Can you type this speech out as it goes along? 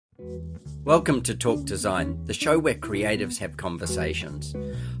Welcome to Talk Design, the show where creatives have conversations.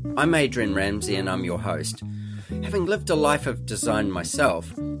 I'm Adrian Ramsey and I'm your host. Having lived a life of design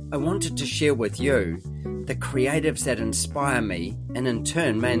myself, I wanted to share with you the creatives that inspire me and in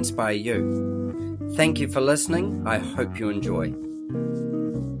turn may inspire you. Thank you for listening. I hope you enjoy.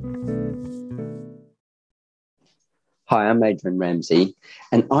 Hi, I'm Adrian Ramsey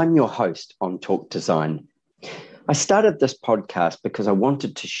and I'm your host on Talk Design. I started this podcast because I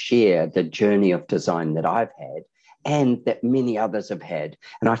wanted to share the journey of design that I've had and that many others have had.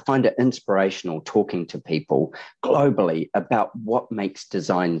 And I find it inspirational talking to people globally about what makes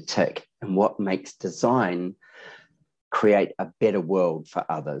design tick and what makes design create a better world for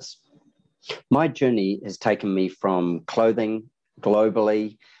others. My journey has taken me from clothing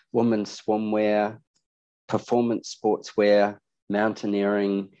globally, women's swimwear, performance sportswear,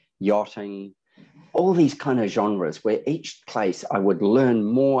 mountaineering, yachting, all these kind of genres where each place I would learn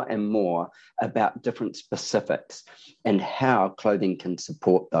more and more about different specifics and how clothing can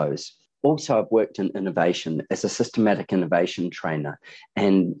support those. Also, I've worked in innovation as a systematic innovation trainer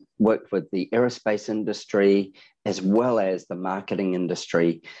and worked with the aerospace industry as well as the marketing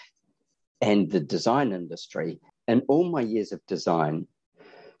industry and the design industry. And all my years of design,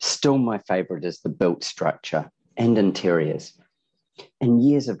 still my favorite is the built structure and interiors. And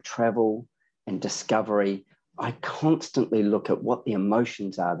years of travel and discovery, I constantly look at what the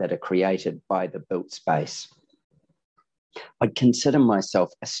emotions are that are created by the built space. I consider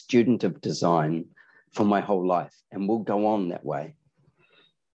myself a student of design for my whole life and will go on that way.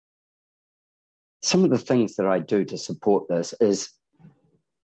 Some of the things that I do to support this is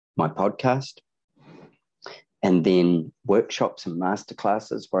my podcast, and then workshops and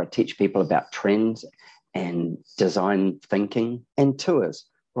masterclasses where I teach people about trends and design thinking, and tours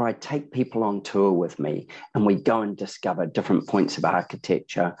where I take people on tour with me and we go and discover different points of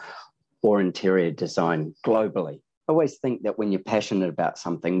architecture or interior design globally. I always think that when you're passionate about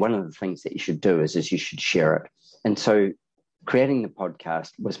something, one of the things that you should do is you should share it. And so creating the podcast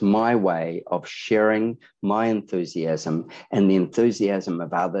was my way of sharing my enthusiasm and the enthusiasm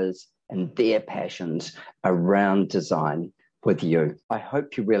of others and their passions around design with you. I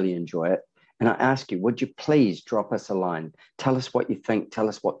hope you really enjoy it. And I ask you, would you please drop us a line? Tell us what you think. Tell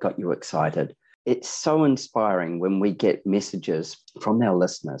us what got you excited. It's so inspiring when we get messages from our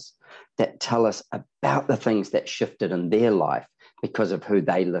listeners that tell us about the things that shifted in their life because of who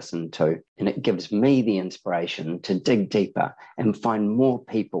they listen to. And it gives me the inspiration to dig deeper and find more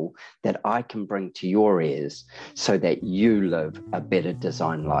people that I can bring to your ears so that you live a better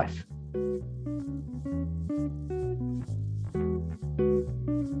design life.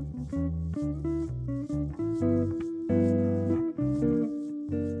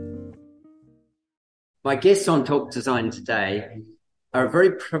 My guests on Talk Design today are a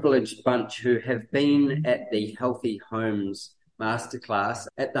very privileged bunch who have been at the Healthy Homes Masterclass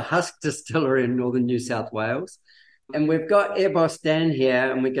at the Husk Distillery in northern New South Wales. And we've got Air Boss Dan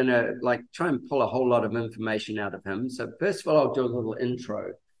here, and we're going to try and pull a whole lot of information out of him. So first of all, I'll do a little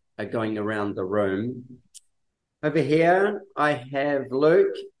intro going around the room. Over here, I have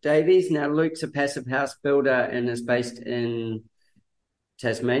Luke Davies. Now, Luke's a passive house builder and is based in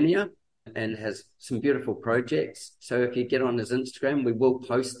Tasmania and has some beautiful projects. So if you get on his Instagram, we will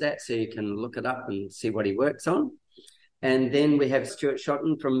post that so you can look it up and see what he works on. And then we have Stewart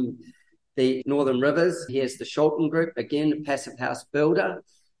Scholten from the Northern Rivers. He has the Scholten Group, again, a passive house builder.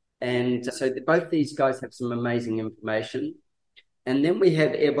 And so both these guys have some amazing information. And then we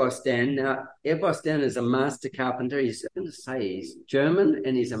have Air Boss Dan. Now, Air Boss Dan is a master carpenter. He's German,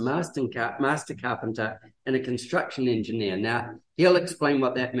 and he's a master carpenter and a construction engineer. Now, he'll explain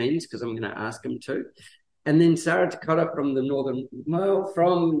what that means because I'm going to ask him to. And then Zara D'Cotta from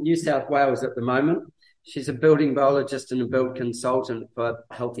from New South Wales at the moment. She's a building biologist and a build consultant for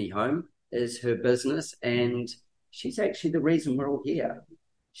Healthy Home is her business. And she's actually the reason we're all here.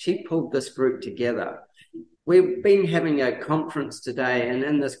 She pulled this group together. We've been having a conference today, and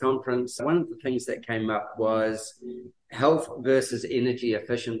in this conference, one of the things that came up was health versus energy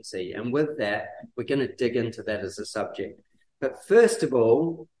efficiency. And with that, we're going to dig into that as a subject. But first of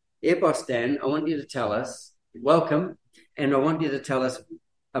all, Air Boss Dan, I want you to tell us, welcome, and I want you to tell us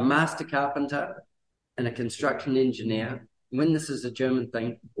a master carpenter and a construction engineer. When this is a German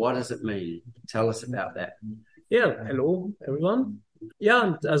thing, what does it mean? Tell us about that. Yeah, hello, everyone.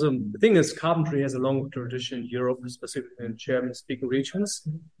 Yeah, the thing is, carpentry has a long tradition in Europe, specifically in German-speaking regions.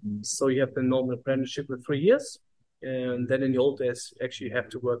 So you have the normal apprenticeship for 3 years. And then in the old days, actually you have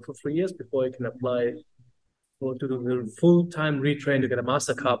to work for 3 years before you can apply to do the full-time retrain to get a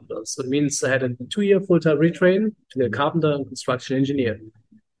master carpenter. So it means I had a 2-year full-time retrain to get a carpenter and construction engineer.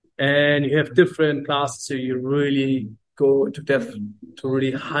 And you have different classes, so you really go into depth to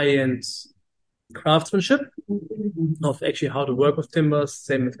really high-end craftsmanship of actually how to work with timbers,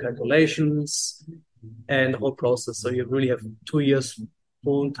 same with calculations and the whole process. So you really have 2 years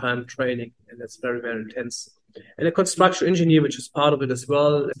full-time training, and that's very, very intense. And a construction engineer, which is part of it as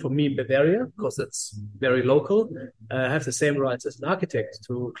well, for me, Bavaria, because it's very local, have the same rights as an architect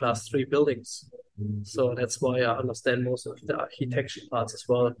to class 3 buildings. So that's why I understand most of the architecture parts as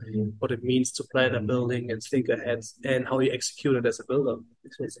well, what it means to plan a building and think ahead and how you execute it as a builder.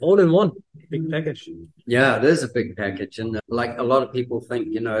 So it's all in one big package. Yeah, it is a big package. And like a lot of people think,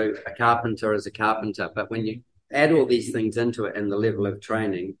 a carpenter is a carpenter, but when you add all these things into it and the level of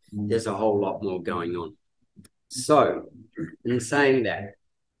training, there's a whole lot more going on. So, in saying that,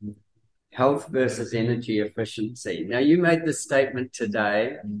 health versus energy efficiency. Now, you made this statement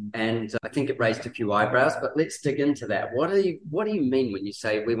today, and I think it raised a few eyebrows, but let's dig into that. What do you mean when you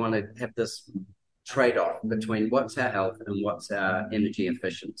say we want to have this trade-off between what's our health and what's our energy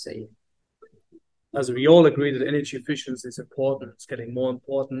efficiency? As we all agree that energy efficiency is important, it's getting more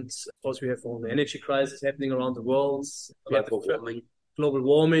important. Of course, we have all the energy crisis happening around the world. Global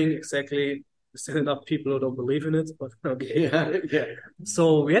warming, exactly. There's still enough people who don't believe in it, but okay. Yeah.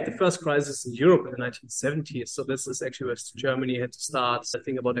 So we had the first crisis in Europe in the 1970s. So this is actually where Germany had to start to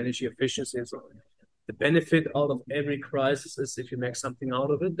think about energy efficiency. So the benefit out of every crisis is if you make something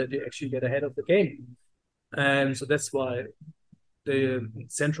out of it, that you actually get ahead of the game. And so that's why in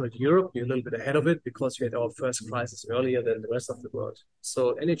Central Europe, you're a little bit ahead of it because we had our first crisis earlier than the rest of the world.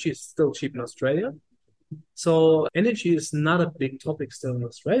 So energy is still cheap in Australia. So energy is not a big topic still in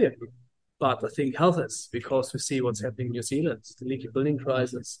Australia. But I think health is, because we see what's happening in New Zealand, the leaky building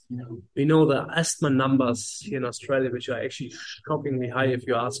crisis. We know the asthma numbers here in Australia, which are actually shockingly high, if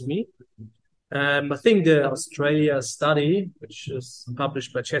you ask me. I think the Australia study, which is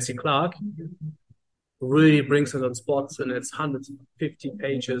published by Jesse Clark, really brings it on spots, and it's 150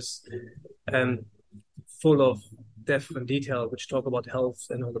 pages and full of depth and detail, which talk about health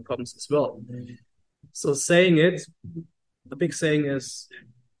and all the problems as well. So saying it, the big saying is,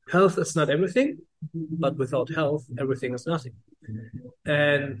 health is not everything, but without health, everything is nothing.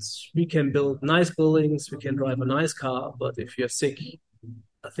 And we can build nice buildings, we can drive a nice car, but if you're sick,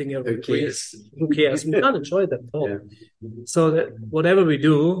 I think everybody who cares? We can't enjoy that at all. Yeah. So that whatever we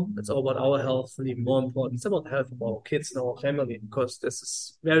do, it's all about our health, and even more important, it's about health of our kids and our family, because this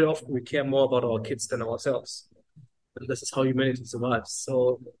is very often we care more about our kids than ourselves. And this is how humanity survives.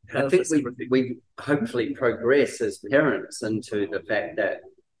 So I think we hopefully progress as parents into the fact that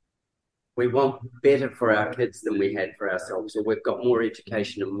we want better for our kids than we had for ourselves, or we've got more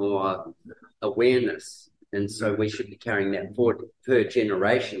education and more awareness. And so we should be carrying that forward per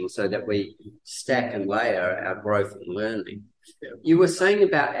generation so that we stack and layer our growth and learning. You were saying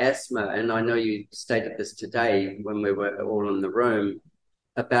about asthma, and I know you stated this today when we were all in the room,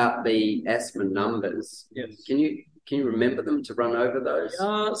 about the asthma numbers. Yes. Can you remember them to run over those?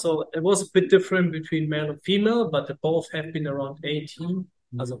 Yeah, so it was a bit different between male and female, but they both have been around 18%.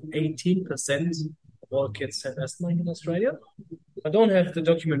 As of 18% of all kids have asthma in Australia. I don't have the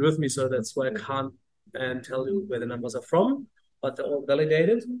document with me, so that's why I can't tell you where the numbers are from, but they're all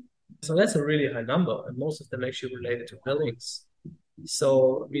validated. So that's a really high number, and most of them actually related to buildings.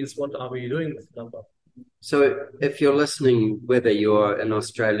 So it means, what are we doing with the number? So if you're listening, whether you're in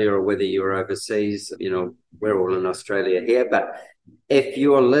Australia or whether you're overseas, we're all in Australia here, but if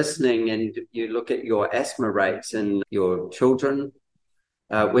you're listening and you look at your asthma rates in your children,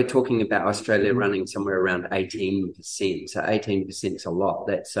 we're talking about Australia running somewhere around 18%. So 18% is a lot.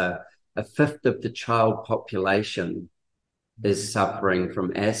 That's a fifth of the child population is suffering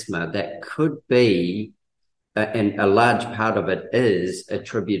from asthma. That could be, and a large part of it is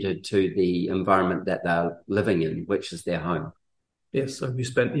attributed to the environment that they're living in, which is their home. Yes, so we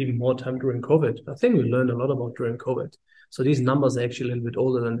spent even more time during COVID. I think we learned a lot about during COVID. So these numbers are actually a little bit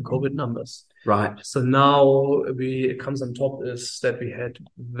older than the COVID numbers. Right. So now it comes on top is that we had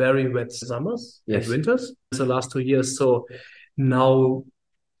very wet summers and winters the last 2 years. So now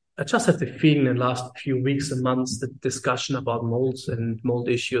I just have the feeling in the last few weeks and months, the discussion about molds and mold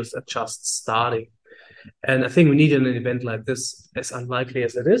issues are just starting. And I think we need an event like this, as unlikely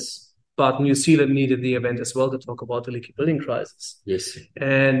as it is. But New Zealand needed the event as well to talk about the leaky building crisis. Yes.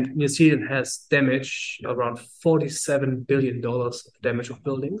 And New Zealand has damage around $47 billion of damage of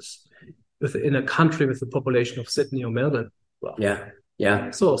buildings in a country with the population of Sydney or Melbourne. Wow.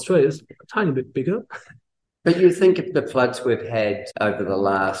 Yeah. So Australia is a tiny bit bigger. But you think of the floods we've had over the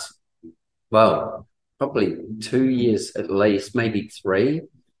last, probably 2 years at least, maybe 3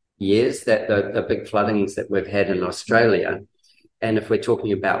 years, that the big floodings that we've had in Australia. And if we're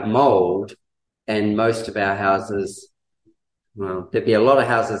talking about mold, and most of our houses, well, there'd be a lot of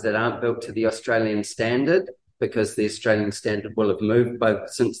houses that aren't built to the Australian standard, because the Australian standard will have moved both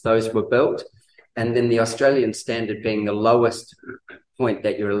since those were built. And then the Australian standard being the lowest point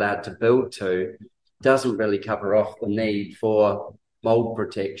that you're allowed to build to doesn't really cover off the need for mold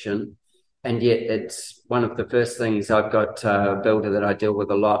protection. And yet it's one of the first things. I've got a builder that I deal with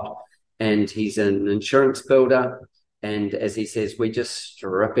a lot, and he's an insurance builder. And as he says, we just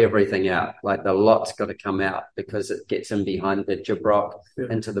strip everything out. Like the lot's got to come out because it gets in behind the gyprock,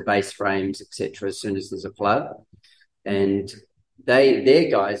 into the base frames, etc. as soon as there's a flood. And their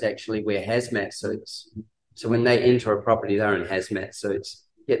guys actually wear hazmat suits. So when they enter a property, they're in hazmat suits.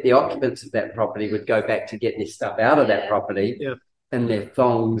 Yet the occupants of that property would go back to get their stuff out of that property in their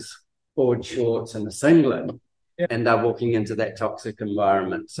thongs, board shorts, and a singlet. And they're walking into that toxic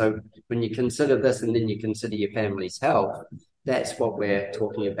environment. So when you consider this and then you consider your family's health, that's what we're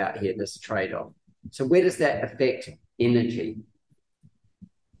talking about here, this trade-off. So where does that affect energy?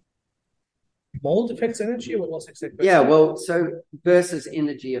 Mold affects energy, or what's exactly? Yeah, well, so versus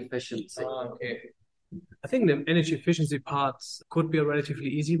energy efficiency. Okay. I think the energy efficiency parts could be a relatively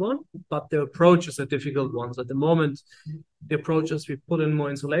easy one, but the approach is a difficult one. So at the moment, the approach is we put in more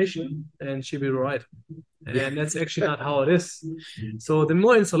insulation and she'll be right. And that's actually not how it is. So the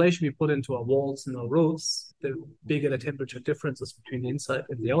more insulation we put into our walls and our roofs, the bigger the temperature differences between the inside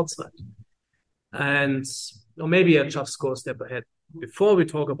and the outside. And or maybe I just go a step ahead. Before we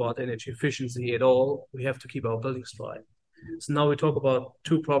talk about energy efficiency at all, we have to keep our buildings dry. So now we talk about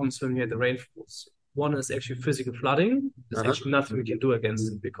two problems when we had the rainfalls. One is actually physical flooding. There's actually nothing we can do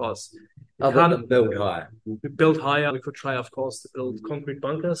against it because we can't build higher. We build higher. We could try, of course, to build concrete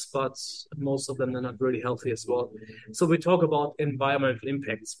bunkers, but most of them are not really healthy as well. So we talk about environmental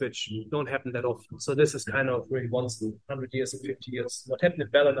impacts, which don't happen that often. So this is kind of really once in 100 years and 50 years. What happened in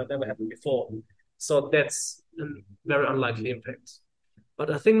Ballina never happened before. So that's a very unlikely impact.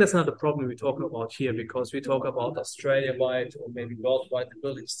 But I think that's not the problem we're talking about here, because we talk about Australia-wide or maybe worldwide, the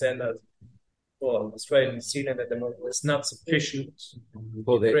building standard for Australia and New Zealand at the moment is not sufficient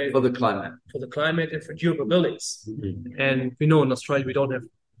for the climate. For the climate and for durable buildings. And we know in Australia we don't have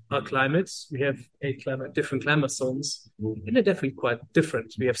our climates. We have different climate zones, and they're definitely quite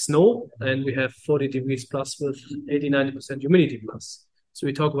different. We have snow and we have 40 degrees plus with 80-90% humidity plus. So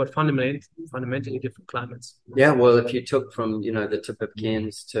we talk about fundamentally different climates. Yeah, well, if you took from, the tip of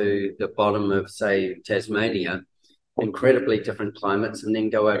Cairns to the bottom of, say, Tasmania, incredibly different climates, and then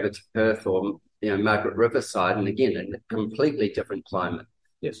go over to Perth or, Margaret Riverside, and again, a completely different climate.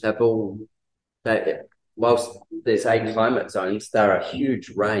 Yes. Whilst there's 8 climate zones, they're a huge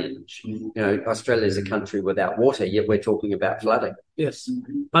range. Australia is a country without water, yet we're talking about flooding. Yes,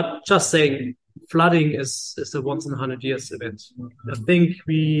 but just saying, flooding is a once in 100 years event. I think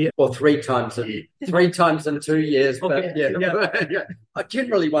or three times in 2 years. Okay. But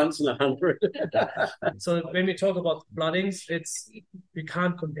generally once in 100. So when we talk about floodings, we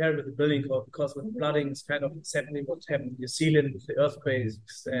can't compare with the building code, because with flooding it's kind of happening what happened in New Zealand with the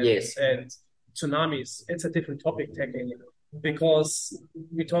earthquakes and tsunamis. It's a different topic technically, because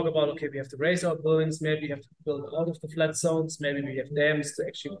we talk about, we have to raise our buildings, maybe we have to build out of the flood zones, maybe we have dams to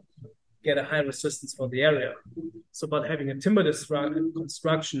actually get a high resistance for the area. So, but having a timber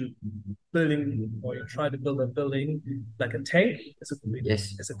construction building, or you try to build a building like a tank, is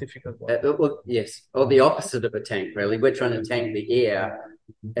a difficult one. Yes, or the opposite of a tank, really. We're trying to tank the air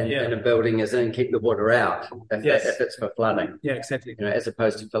in a building, as in keep the water out if it's for flooding. Yeah, exactly. As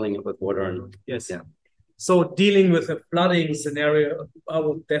opposed to filling it with water. So dealing with a flooding scenario, I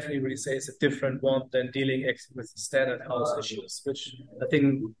would definitely really say is a different one than dealing with standard house issues, which I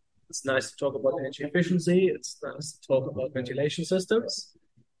think it's nice to talk about energy efficiency. It's nice to talk about ventilation systems,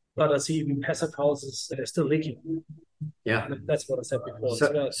 but I see even passive houses that are still leaking. Yeah, that's what I said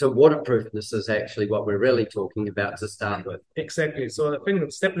before. So waterproofness is actually what we're really talking about to start with. Exactly. So I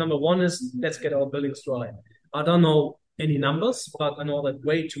think step number one is let's get our buildings dry. I don't know any numbers, but I know that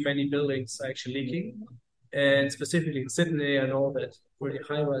way too many buildings are actually leaking. And specifically in Sydney, I know that really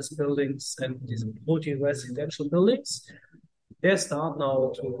high-rise buildings and these multi-residential buildings, they start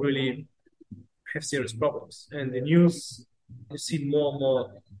now to really have serious problems. And the news, you see more and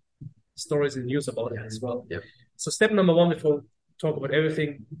more stories in the news about it as well. Yep. So step number one before we talk about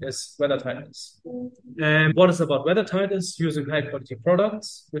everything is weather tightness. And what is about weather tightness? Using high-quality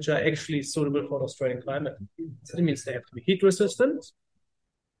products, which are actually suitable for the Australian climate. So that means they have to be heat resistant.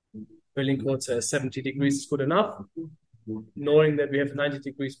 Building code says 70 degrees is good enough. Knowing that we have 90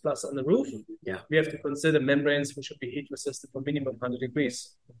 degrees plus on the roof, we have to consider membranes which should be heat resistant for minimum 100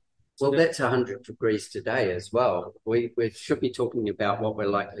 degrees. Well, that's 100 degrees today as well. We should be talking about what we're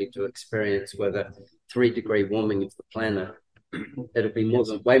likely to experience with a 3-degree warming of the planet. It'll be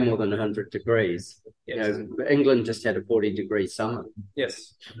way more than 100 degrees. Yes. You know, England just had a 40-degree summer.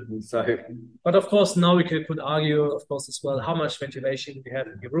 Yes. So, but of course, now we could argue, of course, as well, how much ventilation you have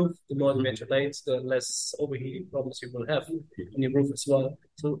in your roof. The more you ventilate, the less overheating problems you will have in your roof as well.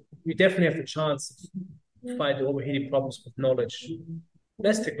 So we definitely have the chance to fight the overheating problems with knowledge.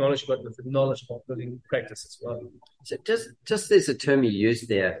 Less technology, but with the knowledge about building practice as well. So just there's a term you use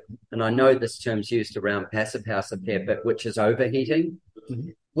there, and I know this term's used around passive house a fair bit, which is overheating. Mm-hmm.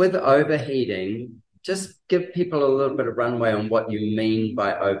 With overheating, just give people a little bit of runway on what you mean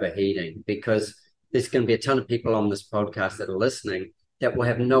by overheating, because there's going to be a ton of people on this podcast that are listening that will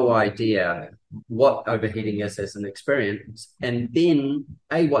have no idea what overheating is as an experience, and then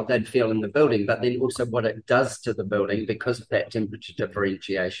what they'd feel in the building, but then also what it does to the building because of that temperature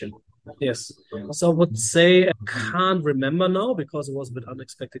differentiation. Yes. So I would say I can't remember now because it was a bit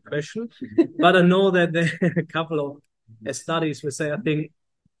unexpected question, but I know that there are a couple of studies which say I think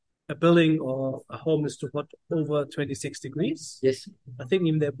a building or a home is too hot over 26 degrees. Yes. I think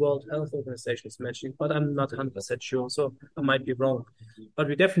even the World Health Organization is mentioning, but I'm not 100% sure, so I might be wrong. But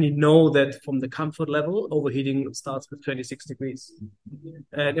we definitely know that from the comfort level, overheating starts with 26 degrees.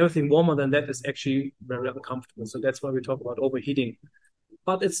 And everything warmer than that is actually very uncomfortable. So that's why we talk about overheating.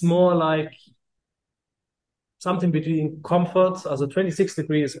 But it's more like something between comfort, also 26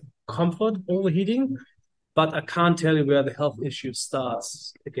 degrees comfort, overheating, but I can't tell you where the health issue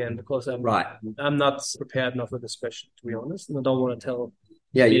starts again, because I'm not prepared enough with this question, to be honest, and I don't want to tell.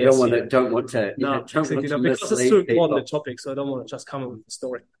 Yeah, you don't want to because it's too important a topic, so I don't want to just come up with the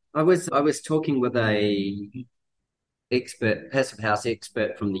story. I was talking with a passive house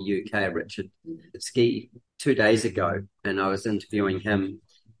expert from the UK, Richard Ski, 2 days ago, and I was interviewing him.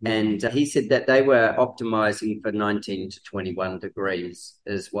 And he said that they were optimizing for 19 to 21 degrees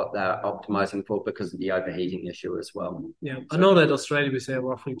is what they're optimizing for because of the overheating issue as well. Yeah, so, I know that Australia, we say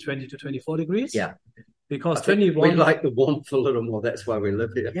roughly 20 to 24 degrees. Yeah. Because 21... We like the warmth a little more. That's why we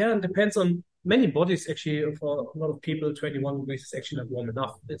live here. Yeah, and depends on many bodies. Actually, for a lot of people, 21 degrees is actually not warm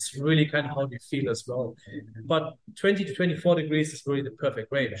enough. It's really kind of how you feel as well. But 20 to 24 degrees is really the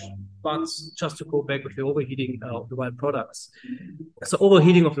perfect range. But just to go back with the overheating of the white products. So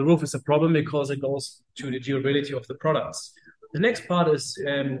overheating of the roof is a problem because it goes to the durability of the products. The next part is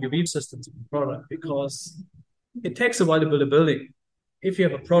UV systems of the product, because it takes a while to build a building. If you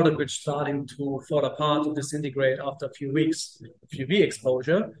have a product which is starting to fall apart or disintegrate after a few weeks of UV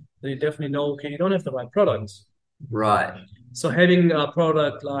exposure, then you definitely know, okay, you don't have the right product. Right. So having a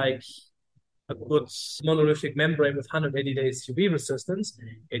product like a good monolithic membrane with 180 days UV resistance,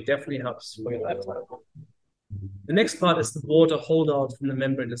 it definitely helps for your lifetime. The next part is the water holdout from the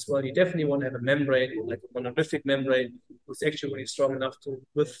membrane as well. You definitely want to have a membrane, like a monolithic membrane, who's actually really strong enough to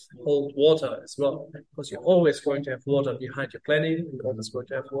withhold water as well. Because you're always going to have water behind your planning, and you're always going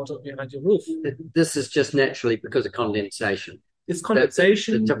to have water behind your roof. This is just naturally because of condensation. It's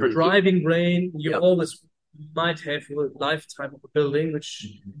condensation, driving rain. You always might have a lifetime of a building, which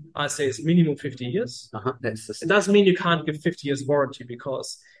I say is minimum 50 years. It doesn't mean you can't give 50 years warranty,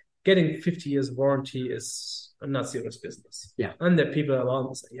 because getting 50 years warranty is not serious business. Yeah. And there are people around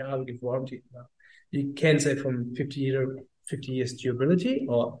who say, yeah, I'll give warranty. You can say from 50 years durability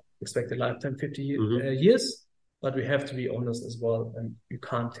or expected lifetime 50 years, but we have to be honest as well. And you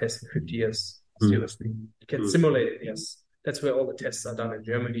can't test 50 years seriously. You can simulate it, yes. That's where all the tests are done in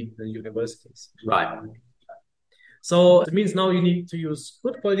Germany, the universities. Right. So it means now you need to use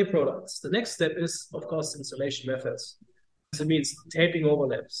good quality products. The next step is, of course, installation methods. So it means taping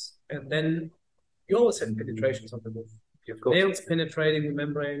overlaps. And then you always have penetrations on the roof. You have nails penetrating the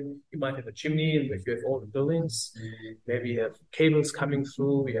membrane. You might have a chimney, and if you have older buildings, maybe you have cables coming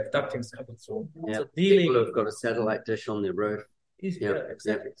through, you have ductings coming through. Yeah. So people have got a satellite dish on their roof. Yeah,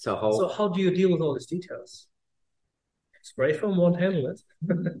 exactly. Yeah. So how do you deal with all these details? Spray foam won't handle it.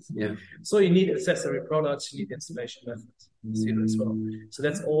 Yeah. So you need accessory products, you need installation methods as well. So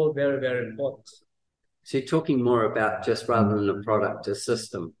that's all very, very important. So you're talking more about just rather than a product, a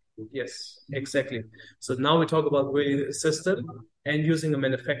system. Yes, exactly. So now we talk about really a system and using a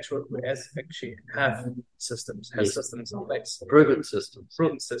manufacturer who has actually systems in place. Proven systems.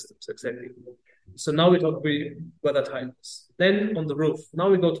 Proven systems, exactly. So now we talk really weather tightness. Then on the roof, now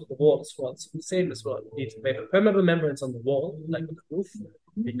we go to the wall as well. It's the same as well. You need to make permeable membranes on the wall, like on the roof,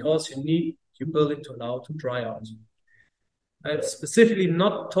 because you need your building to allow to dry out. I'm specifically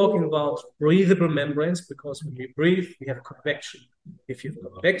not talking about breathable membranes, because when you breathe, we have convection. If you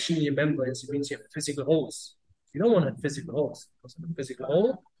have convection in your membranes, it means you have physical holes. You don't want to have physical holes, because in a physical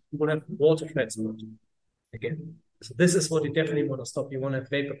hole, you want to have water transport again. So this is what you definitely want to stop. You want to have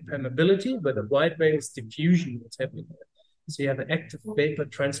vapor permeability, but the wide way is diffusion, what's happening there. So you have an active vapor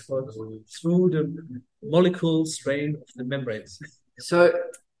transport through the molecule strain of the membranes. So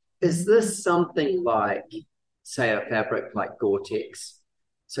is this something like, say, a fabric like Gore-Tex?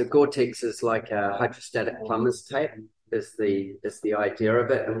 So Gore-Tex is like a hydrostatic plumber's tape, is the idea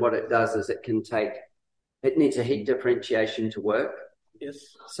of it. And what it does is it needs a heat differentiation to work. Yes.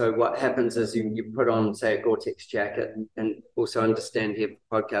 So what happens is you put on, say, a Gore-Tex jacket, and also understand here,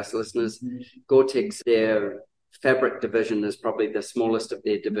 podcast listeners, Gore-Tex, their fabric division is probably the smallest of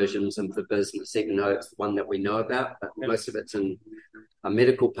their divisions of the business, even though it's the one that we know about, but most of it's in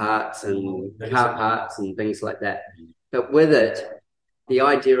medical parts and car parts and things like that. But with it, the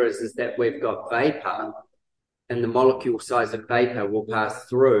idea is that we've got vapor, and the molecule size of vapor will pass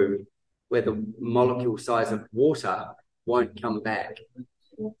through where the molecule size of water won't come back.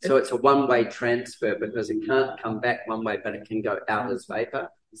 So it's a one-way transfer because it can't come back one way, but it can go out as vapor.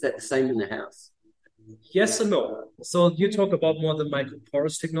 Is that the same in the house? Yes and no. So you talk about more the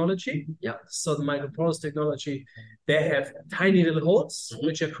microporous technology. Yeah. So the microporous technology, they have tiny little holes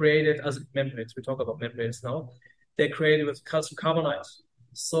which are created as membranes. We talk about membranes now. They're created with calcium carbonate.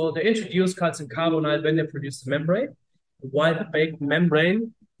 So they introduce calcium carbonate when they produce the membrane. While the baked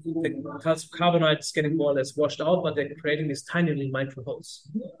membrane, the calcium carbonate is getting more or less washed out, but they're creating these tiny little micro holes.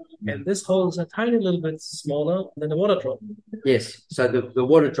 And these holes are tiny little bit smaller than the water drop. Yes. So the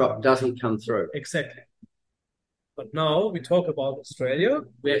water drop doesn't come through. Exactly. But now we talk about Australia,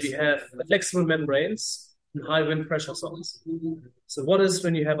 where we have flexible membranes and high wind pressure zones. So what is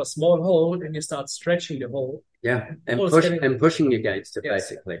when you have a small hole and you start stretching the hole? Yeah, and pushing against it, yes.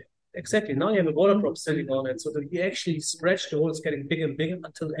 Basically. Exactly. Now you have a water drop sitting on it, so that you actually stretch the hole, it's getting bigger and bigger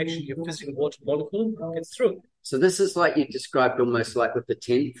until actually your physical water molecule gets through. So this is like you described, almost like with the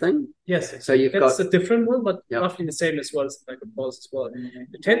tent thing? Yes. So that's a different one, but roughly the same as well as the microporous as well.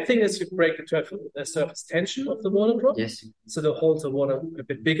 The tent thing is you break the surface tension of the water drop. Yes. So the holes of water a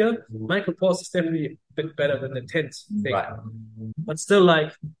bit bigger. Microporous is definitely a bit better than the tent thing. Right. But still,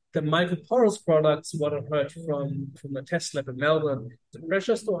 like the microporous products, what I heard from the test lab in Melbourne, the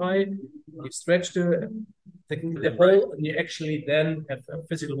pressure is too high, you stretch the hole, and you actually then have a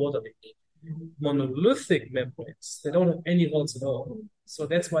physical water leak. Monolithic membranes, they don't have any holes at all. So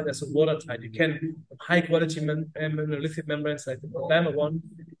that's why they're so watertight. You can, high quality monolithic membranes like the Pro Clima one,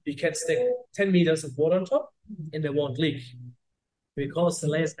 you can stick 10 meters of water on top and they won't leak. Because the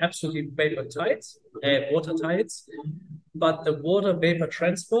layer is absolutely watertight, but the water vapor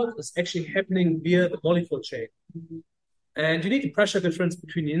transport is actually happening via the molecule chain. And you need the pressure difference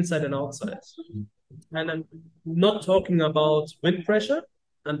between the inside and outside. And I'm not talking about wind pressure,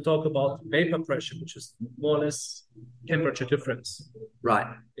 I'm talking about vapor pressure, which is more or less temperature difference. Right.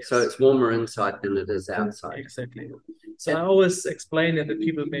 Yes. So it's warmer inside than it is outside. Exactly. So I always explain it that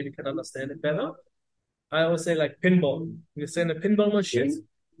people maybe can understand it better. I always say like pinball. You send a pinball machine. Yes.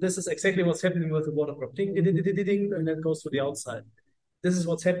 This is exactly what's happening with the water drop. Ding, ding, ding, ding, ding, and then it goes to the outside. This is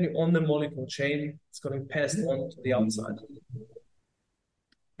what's happening on the molecule chain. It's going passed on to the outside.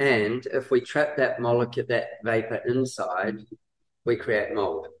 And if we trap that molecule, that vapor inside, we create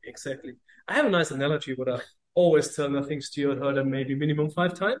mold. Exactly. I have a nice analogy, what I always tell, I think Stewart heard it maybe minimum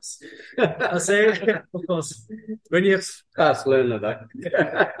 5 times. I say, of course, when you have... Fast learner,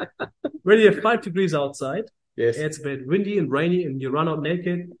 though. When you have 5 degrees outside, yes, it's a bit windy and rainy, and you run out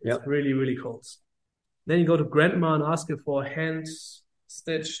naked, it's really, really cold. Then you go to grandma and ask her for a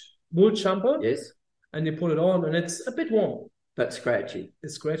hand-stitched wool jumper. Yes. And you put it on, and it's a bit warm. But scratchy.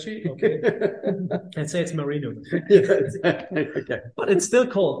 It's scratchy? Okay. I'd say it's merino. Okay. But it's still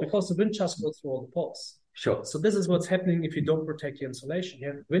cold because the wind just goes through all the pores. Sure. So this is what's happening if you don't protect your insulation. You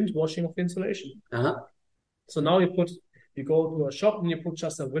have wind washing of the insulation. Uh-huh. So now you go to a shop and you put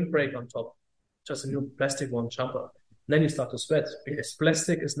just a windbreak on top. Just a new plastic one jumper. And then you start to sweat because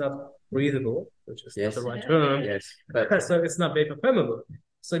plastic is not breathable, which is not the right term. Yes. So it's not vapor permeable.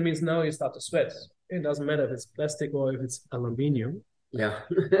 So it means now you start to sweat. It doesn't matter if it's plastic or if it's aluminium. Yeah.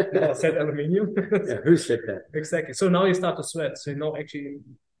 I said aluminium. Yeah, who said that? Exactly. So now you start to sweat. So now actually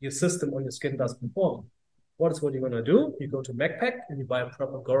your system on your skin doesn't perform. What you're going to do? You go to Macpac and you buy a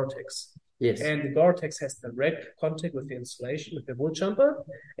proper Gore-Tex. Yes. And the Gore-Tex has direct contact with the insulation, with the wool jumper,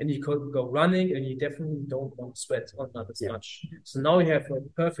 and you could go running and you definitely don't want to sweat or not as much. So now you have a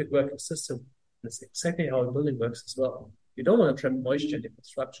perfect working system. That's exactly how a building works as well. You don't want to trap moisture in the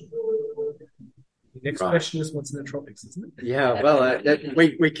construction. The next question is what's in the tropics, isn't it? Yeah, well,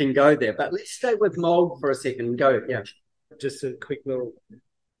 we can go there, but let's stay with mold for a second. Go, yeah. Just a quick little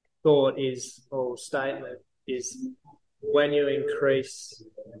thought or statement is when you increase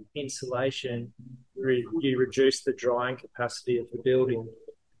insulation, you reduce the drying capacity of the building.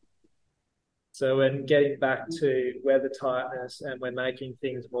 So when getting back to weather tightness and we're making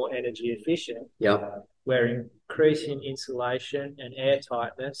things more energy efficient, we're increasing insulation and air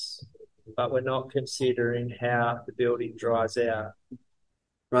tightness, but we're not considering how the building dries out.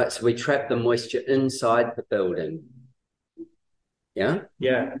 Right, so we trap the moisture inside the building. Yeah?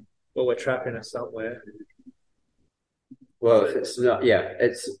 Yeah, well, we're trapping it somewhere. Well, if it's not,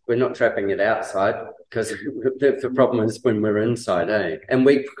 we're not trapping it outside, because the problem is when we're inside, and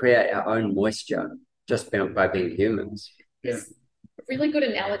we create our own moisture just by being humans. It's a really good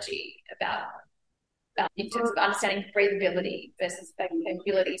analogy about in terms of understanding breathability versus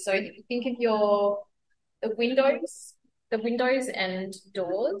permeability. So if you think of the windows and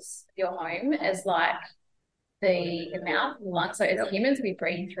doors of your home as like the mouth, the lungs. So as humans, we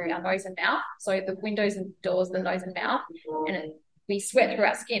breathe through our nose and mouth. So the windows and doors, the nose and mouth, and we sweat through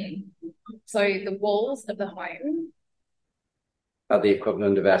our skin. So the walls of the home are the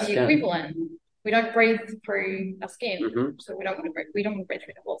equivalent of our skin. We don't breathe through our skin, so we don't want to breathe through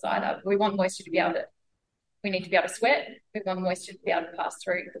the walls either. We want moisture to be able to. We need to be able to sweat. We want moisture to be able to pass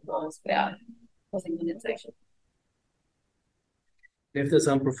through the walls without causing condensation. If there's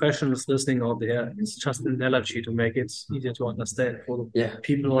some professionals listening out there, it's just an analogy to make it easier to understand for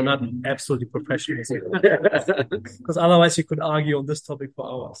people who are not absolutely professionals. Because otherwise you could argue on this topic for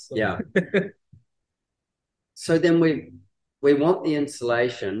hours. So. Yeah. So then we want the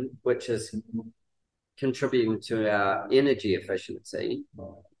insulation, which is contributing to our energy efficiency.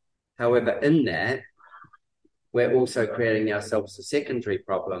 However, in that, we're also creating ourselves a secondary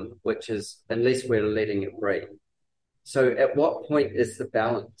problem, which is unless we're letting it breathe. So at what point is the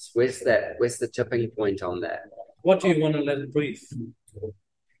balance? Where's the tipping point on that? What do you want to let it breathe?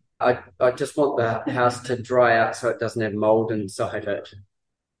 I just want the house to dry out so it doesn't have mold inside it.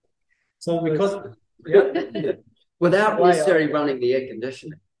 So because without necessarily running the air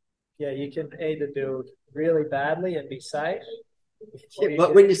conditioning. Yeah, you can either build really badly and be safe.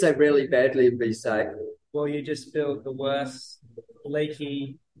 But when you say really badly and be safe, well, you just build the worst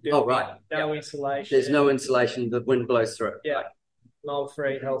leaky. Oh, right. No insulation. There's no insulation. The wind blows through it. Yeah.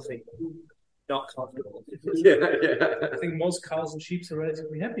 Mold-free, healthy, not comfortable. I think most cows and sheep are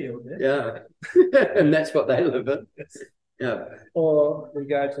relatively happy over there. Yeah. And that's what they live in. Yeah. Or we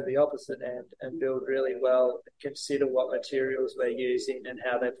go to the opposite end and build really well, consider what materials we're using and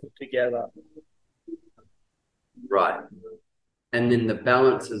how they're put together. Right. And then the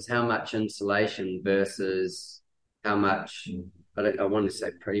balance is how much insulation versus how much... I want to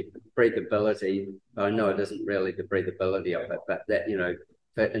say breathability. I know it isn't really the breathability of it, but that,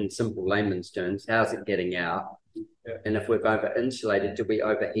 in simple layman's terms, how's it getting out? Yeah. And if we've over-insulated, do we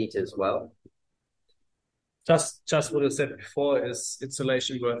overheat as well? Just what I said before is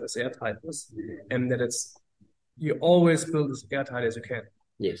insulation versus airtightness, and that you always build as airtight as you can.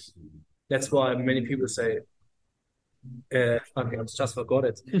 Yes. That's why many people say, I just forgot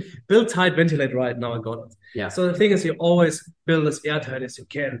it. Build tight, ventilate right. Now I got it. Yeah. So the thing is, you always build as airtight as you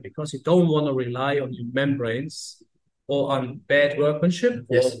can because you don't want to rely on your membranes or on bad workmanship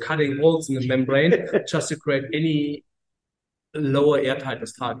or cutting holes in the membrane just to create any lower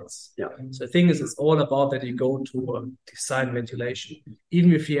airtightness targets. Yeah. So the thing is, it's all about that you go to design ventilation.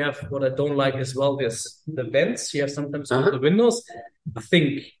 Even if you have what I don't like as well, there's the vents you have sometimes the windows. I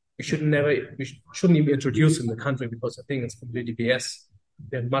think we shouldn't even introduce in the country because I think it's completely BS.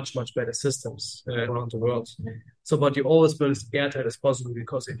 There are much, much better systems around the world. So, but you always build as airtight as possible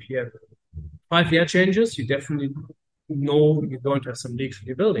because if you have 5 air changes, you definitely know you're going to have some leaks in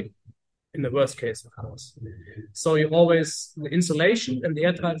your building. In the worst case, of course. So you always, the insulation and the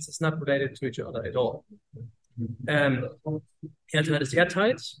airtightness is not related to each other at all. Airtight is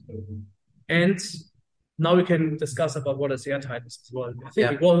airtight. And now we can discuss about what is airtightness as well. I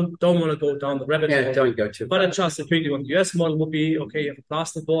think we don't want to go down the rabbit hole. Don't go too far. But just a quickly one. The US model would be, okay, you have a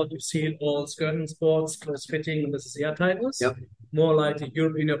plasterboard, you seal all skirting boards, close fitting, and this is airtightness. Yep. More like the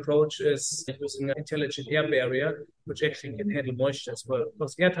European approach is using an intelligent air barrier, which actually can handle moisture as well.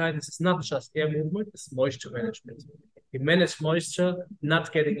 Because airtightness is not just air movement, it's moisture management. You manage moisture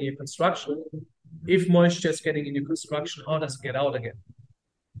not getting in your construction. If moisture is getting in your construction, how does it get out again?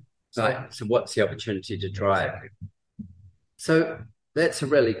 Right. So what's the opportunity to dry it? So that's a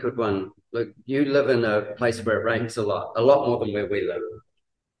really good one. Look, you live in a place where it rains a lot more than where we live.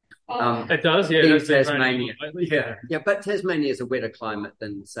 It does, yeah. In Tasmania. Yeah, but Tasmania is a wetter climate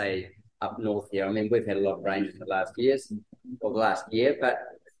than, say, up north here. I mean, we've had a lot of rain in the last year, but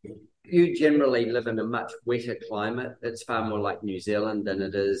you generally live in a much wetter climate. It's far more like New Zealand than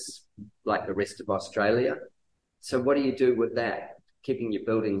it is like the rest of Australia. So what do you do with that? Keeping your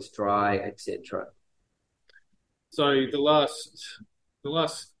buildings dry, etc. So the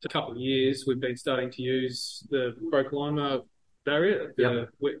last couple of years, we've been starting to use the Pro Clima barrier, the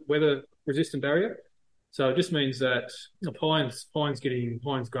weather resistant barrier. So it just means that the pine's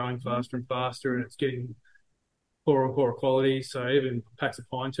growing faster and faster, and it's getting poorer and poorer quality. So even packs of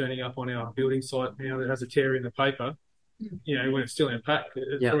pine turning up on our building site now that has a tear in the paper, when it's still in a pack,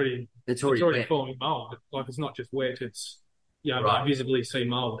 it's already forming mould. Like, it's not just wet; it's you visibly see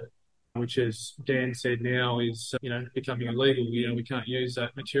mould, which, as Dan said, now is becoming illegal. We can't use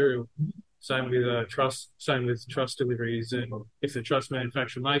that material. Same with truss deliveries, and if the truss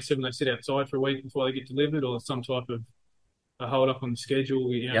manufacturer makes them, they sit outside for a week before they get delivered, or some type of a hold up on the schedule.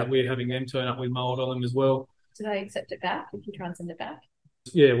 We're having them turn up with mould on them as well. Do they accept it back if you try and send it back?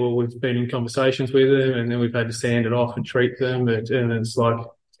 Yeah, well, we've been in conversations with them, and then we've had to sand it off and treat them, and it's like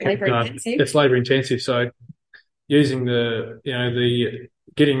labour intensive. It's labour intensive. So using the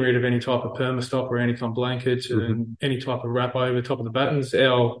getting rid of any type of permastop or anti-con blanket and any type of wrap over top of the battens.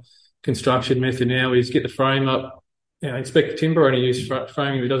 Our construction method now is get the frame up, inspect the timber, only use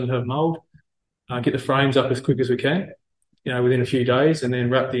framing that doesn't have mould, get the frames up as quick as we can, within a few days, and then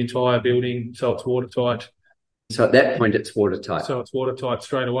wrap the entire building so it's watertight. So at that point, it's watertight. So it's watertight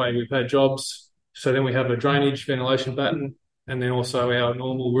straight away. We've had jobs. So then we have a drainage ventilation batten, and then also our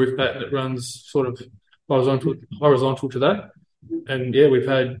normal roof batten that runs sort of horizontal to that. And we've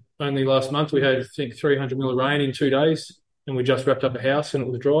had, only last month, we had, I think, 300 mil of rain in 2 days, and we just wrapped up a house and it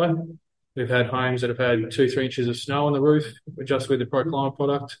was dry. We've had homes that have had 2-3 inches of snow on the roof, just with the Pro Clima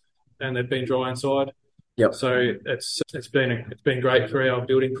product, and they've been dry inside. Yep. So it's been great for our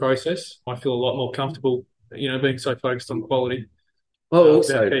building process. I feel a lot more comfortable, being so focused on quality. Well,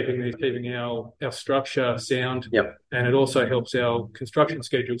 also keeping our structure sound. Yep. And it also helps our construction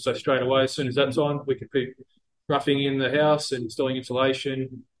schedule. So straight away, as soon as that's on, we can be roughing in the house and installing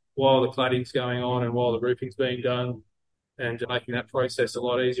insulation while the cladding's going on and while the roofing's being done, and making that process a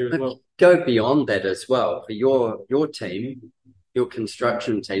lot easier as well. Go beyond that as well. For your team, your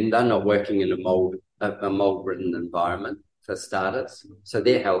construction team, they're not working in a mold-ridden environment for starters, so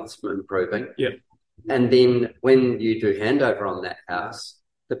their health's improving. Yeah. And then when you do handover on that house,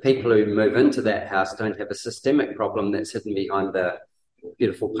 the people who move into that house don't have a systemic problem that's hidden behind the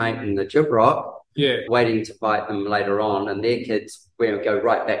beautiful paint and the gyprock, waiting to bite them later on. And their kids, we go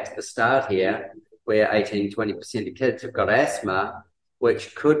right back to the start here, where 18-20% of kids have got asthma,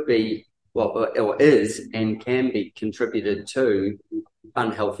 which could be, or is and can be contributed to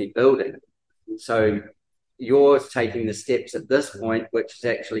unhealthy building. So you're taking the steps at this point, which is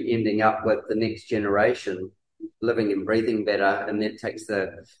actually ending up with the next generation living and breathing better, and that takes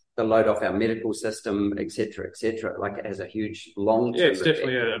the load off our medical system, et cetera, et cetera. Like, it has a huge long-term it's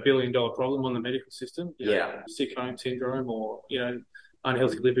definitely a $1 billion problem on the medical system. Sick home syndrome, or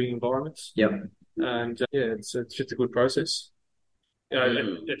unhealthy living environments. Yep. And it's just a good process.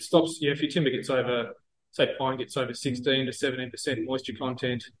 It stops. If your timber gets over, say, pine gets over 16 to 17% moisture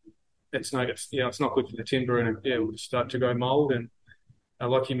content, it's not good for the timber, and it will start to grow mould. And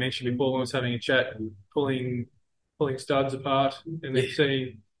like you mentioned before, when I was having a chat, pulling studs apart, and then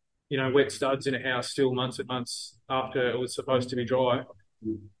seeing wet studs in a house still months and months after it was supposed to be dry.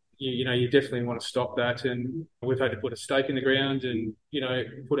 You definitely want to stop that. And we've had to put a stake in the ground and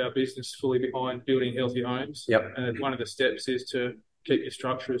put our business fully behind building healthy homes. Yep. And one of the steps is to keep your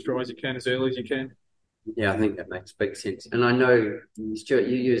structure as dry as you can, as early as you can. Yeah, I think that makes big sense. And I know, Stewart,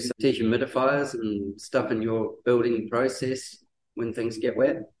 you use dehumidifiers and stuff in your building process when things get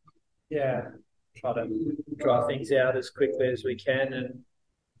wet. Yeah, try to dry things out as quickly as we can, and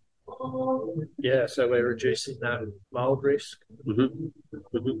so we're reducing that mould risk. Mm-hmm.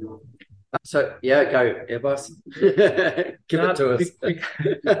 Mm-hmm. So go, boss. Give it to us.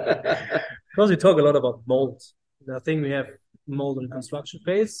 Because we talk a lot about mould. I think we have mold in construction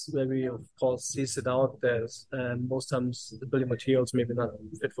phase, where we of course sees it out. There's most times the building materials maybe not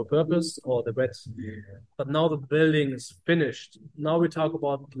fit for purpose, or the wet. But now the building is finished. Now we talk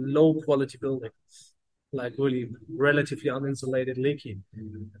about low quality buildings, like really relatively uninsulated, leaky.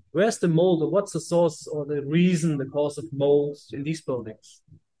 Where's the mold, or what's the source or the reason, the cause of mold in these buildings?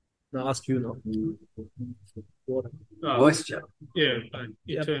 I'll ask you now. Water. Moisture.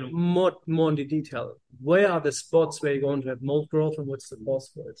 Internal. More in the detail. Where are the spots where you're going to have mold growth, and what's the cause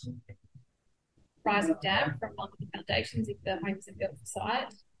for it? Rise of damp from the foundations if the homes are built for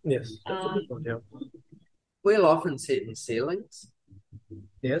site. Yes. We'll often see it in ceilings.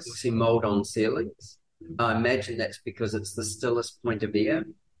 Yes. We'll see mold on ceilings. I imagine that's because it's the stillest point of air.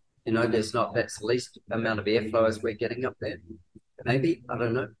 That's the least amount of airflow as we're getting up there. maybe, I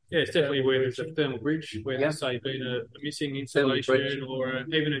don't know. Yeah, it's definitely where there's a thermal bridge, where there's, say, been a missing insulation or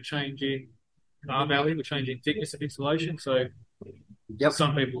even a change in value, a change in thickness of insulation. So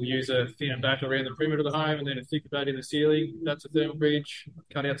some people use a thinner back around the perimeter of the home and then a thicker back in the ceiling. That's a thermal bridge.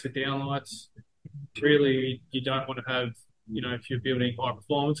 Cutouts for downlights. Really, you don't want to have, if you're building high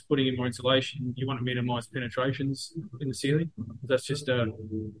performance, putting in more insulation, you want to minimise penetrations in the ceiling. That's just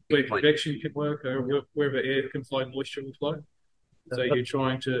where convection can work or wherever air can flow, moisture will flow. So you're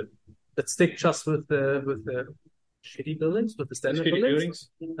trying to... Let's stick just with the shitty buildings, with the standard buildings.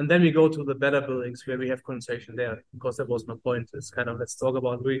 And then we go to the better buildings where we have condensation there, because that was my point. It's kind of, let's talk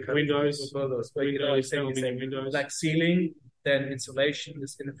about windows, like ceiling, then insulation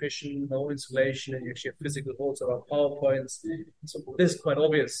is inefficient, no insulation, and you actually have physical holes around power points. So this is quite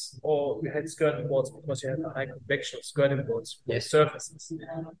obvious. Or we had skirting boards because you have a high convection of skirting boards surfaces.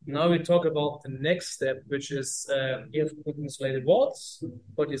 Now we talk about the next step, which is you have good insulated walls,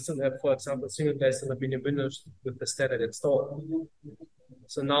 but you still have, for example, single glazed aluminum windows with the standard installed.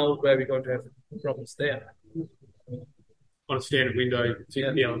 So now where are we going to have problems there? On a standard window,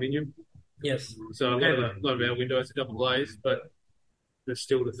 the aluminium. Yes. So a lot of our windows are double glazed, but there's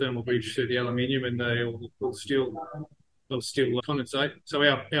still the thermal bridge through the aluminium, and they'll still condensate. So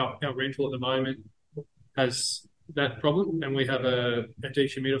our rental at the moment has that problem, and we have a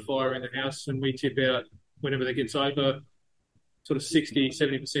dehumidifier in the house, and we tip out whenever that gets over sort of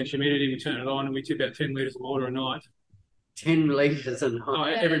 60-70% humidity. We turn it on, and we tip out 10 litres of water a night. 10 litres a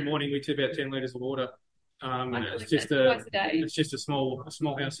night. Every morning we tip out 10 litres of water. It's just a small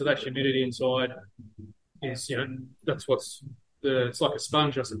house, so that humidity inside is, that's it's like a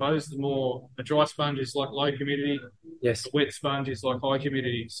sponge, I suppose. A dry sponge is like low humidity. Yes. A wet sponge is like high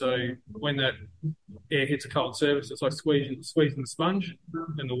humidity. So when that air hits a cold surface, it's like squeezing the sponge,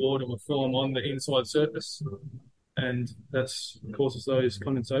 and the water will form on the inside surface, and that causes those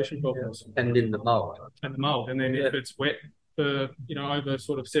condensation problems. And in the mould. And then if it's wet for over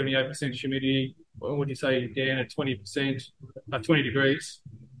sort of 78% humidity, what would you say, down at 20%, 20 degrees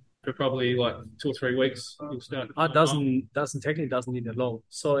for probably like 2 or 3 weeks, you'll start. Doesn't need that long.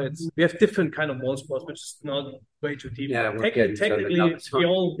 So we have different kind of mold spores, which is not way too deep. Yeah, technically, we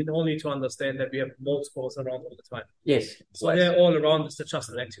all need to understand that we have mold spores around all the time. Yes. So they're all around. It's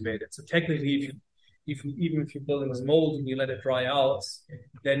just inactivated. So technically, even if your building is mold and you let it dry out,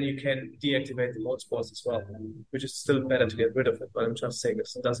 then you can deactivate the mold spores as well, which is still better to get rid of it. But I'm just saying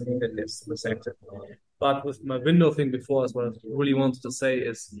this doesn't mean that it's active. But with my window thing before, what I really wanted to say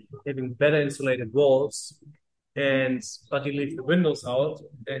is having better insulated walls, but you leave the windows out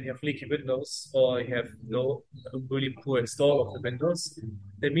and you have leaky windows, or you have really poor install of the windows.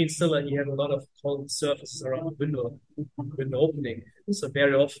 That means still that you have a lot of cold surfaces around the window opening. So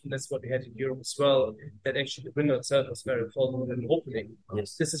very often, that's what we had in Europe as well, that actually the window itself was very cold with an opening.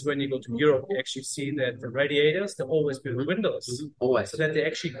 Yes. This is when you go to Europe, you actually see that the radiators, they always build windows. Always. So that they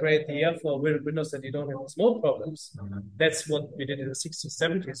actually create the airflow with windows that you don't have smoke problems. That's what we did in the 60s,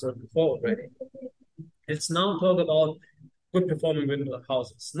 70s or before already. It's now talk about good performing window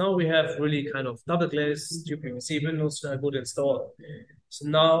houses. Now we have really kind of double glazed UPVC windows that are good installed. So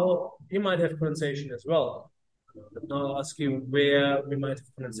now you might have condensation as well. But now I'll ask you where we might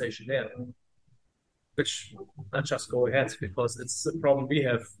have condensation there. Which I'll just go ahead, because it's a problem we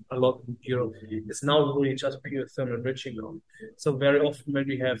have a lot in Europe. It's now really just pure thermal bridging now. So very often when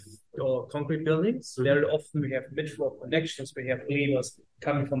we have concrete buildings, very often we have mid-floor connections where you have levers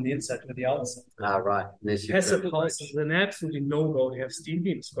coming from the inside to the outside. Right. Passive houses is an absolutely no-go. You have steel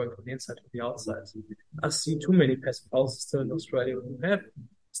beams going from the inside to the outside. I've seen too many passive houses still in Australia who have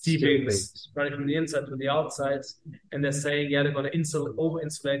steel beams running from the inside to the outside, and they're saying, they're going to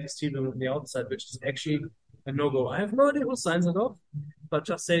over-insulate the steel beam from the outside, which is actually a no-go. I have no idea who signs it off, but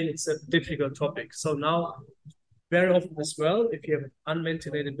just saying it's a difficult topic. So now, very often as well, if you have an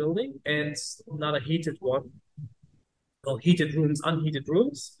unventilated building and not a heated one, or heated rooms, unheated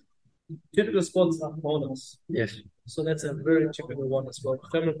rooms, typical spots are corners. Yes. So that's a very typical one as well.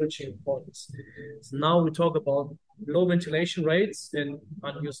 Thermal bridging corners. So now we talk about low ventilation rates in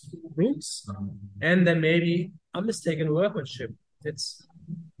unused rooms, and then maybe unmistaken workmanship.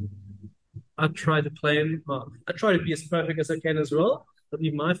 I try to be as perfect as I can as well, but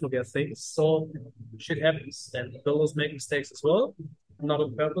even I forget things. So shit happens, and builders make mistakes as well. Not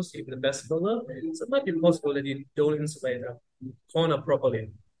on purpose, even the best builder. So it might be possible that you don't insulate a corner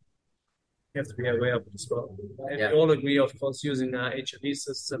properly. You have to be aware of it as well. And we all agree, of course, using our HLE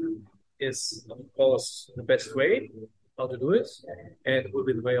system is, of course, the best way. how to do it, and it will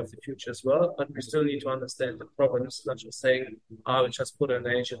be the way of the future as well. But we still need to understand the problems, not just saying, we just put in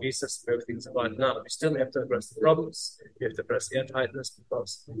an HME system, everything's fine. No, we still have to address the problems. We have to address air tightness,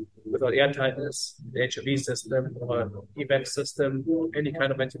 because without air tightness, the HME system or event system or any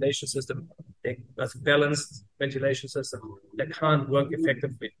kind of ventilation system, that's a balanced ventilation system, that can't work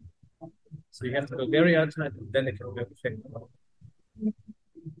effectively. So you have to go very airtight, and then it can work effectively.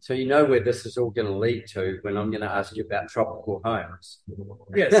 So you know where this is all going to lead to when I'm going to ask you about tropical homes.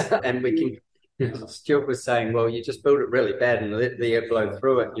 Yes. And we can, Stuart was saying, well, you just build it really bad and let the air blow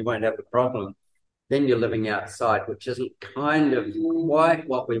through it, you won't have the problem. Then you're living outside, which isn't kind of quite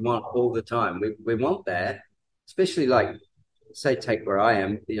what we want all the time. We want that, especially like, say, take where I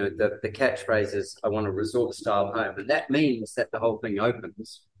am, the catchphrase is, I want a resort style home. And that means that the whole thing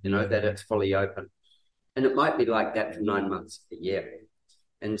opens, that it's fully open. And it might be like that for 9 months of the year.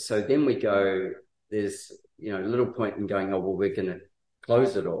 And so then we go, there's, a little point in going, we're going to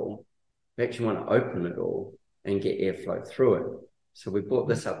close it all. We actually want to open it all and get airflow through it. So we brought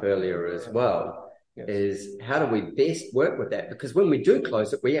this up earlier as well, is how do we best work with that? Because when we do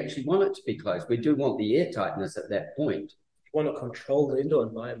close it, we actually want it to be closed. We do want the air tightness at that point. You want to control the indoor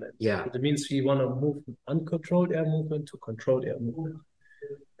environment. Yeah. It means we want to move from uncontrolled air movement to controlled air movement.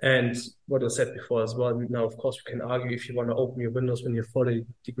 And what I said before as well, now, of course, we can argue if you want to open your windows when you're 40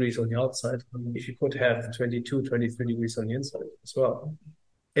 degrees on the outside, if you could have 22, 23 degrees on the inside as well.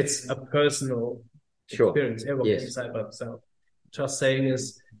 It's a personal experience. Everyone can decide by themselves. Just saying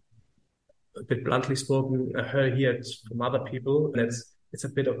is, a bit bluntly spoken, I hear it from other people, and it's a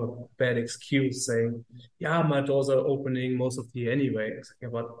bit of a bad excuse saying, my doors are opening most of the year anyway. It's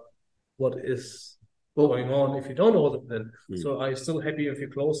like, but what is going on if you don't open them? So are you still happy if you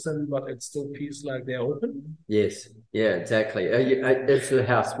close them, but it still feels like they're open? Yes, yeah, exactly. Is the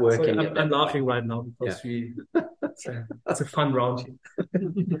house working? So I'm laughing right now because it's a fun round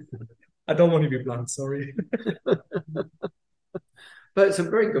here. I don't want to be blunt, sorry. But it's a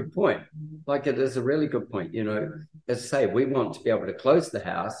very good point. Like, it is a really good point. As I say, we want to be able to close the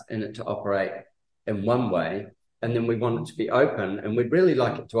house and it to operate in one way, and then we want it to be open, and we'd really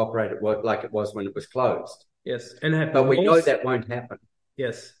like it to operate like it was when it was closed. Yes, but we know that won't happen.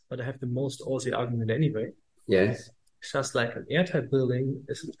 Yes, but I have the most Aussie argument anyway. Yes. It's just like an airtight building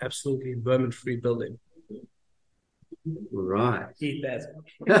is an absolutely vermin-free building. Right. Eat that.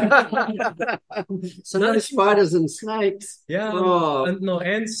 So no spiders and snakes. Yeah. And no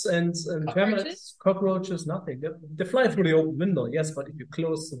ants and termites, cockroaches, nothing. They fly through the open window, yes, but if you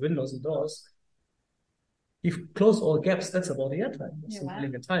close the windows and doors, if you close all gaps, that's about airtight.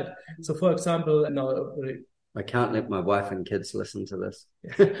 Simply tight. So, for example, now I can't let my wife and kids listen to this.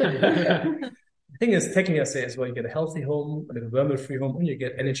 The thing is, technically, I say, is well, you get a healthy home, a vermin-free home, and you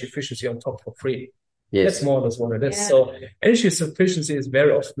get energy efficiency on top for free. Yes. That's more or less what it is. Yeah. So energy sufficiency is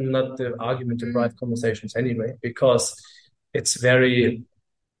very often not the argument to drive conversations anyway, because everyone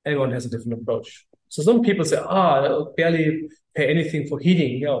has a different approach. So some people say, I'll barely pay anything for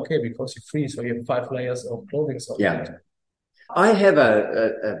heating. Yeah, okay, because you're free, so you have 5 layers of clothing. I have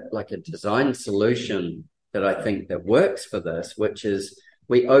a design solution that I think that works for this, which is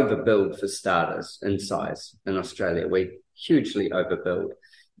we overbuild for starters in size in Australia. We hugely overbuild.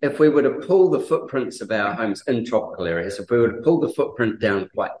 If we were to pull the footprints of our homes in tropical areas, if we were to pull the footprint down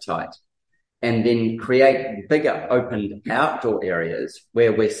quite tight and then create bigger open outdoor areas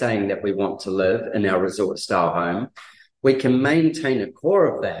where we're saying that we want to live in our resort style home, we can maintain a core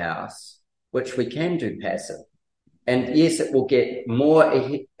of the house, which we can do passive. And yes, it will get more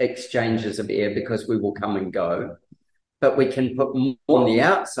exchanges of air because we will come and go, but we can put more on the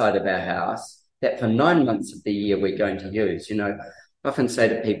outside of our house that for 9 months of the year we're going to use. I often say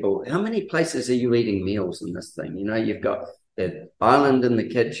to people, how many places are you eating meals in this thing? You've got the island in the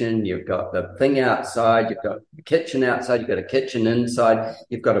kitchen, you've got the thing outside, you've got the kitchen outside, you've got a kitchen inside,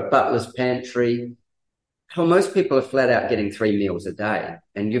 you've got a butler's pantry. Well, most people are flat out getting 3 meals a day,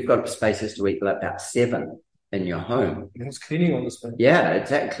 and you've got spaces to eat about 7 in your home. Who's cleaning all this thing? Yeah,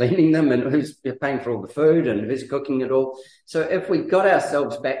 exactly. Cleaning them, and who's paying for all the food, and who's cooking it all. So if we got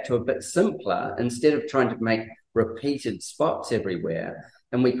ourselves back to a bit simpler, instead of trying to make repeated spots everywhere,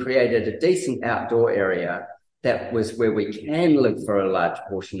 and we created a decent outdoor area that was where we can live for a large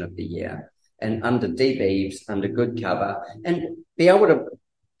portion of the year, and under deep eaves, under good cover, and be able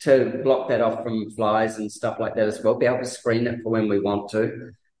to block that off from flies and stuff like that as well, be able to screen it for when we want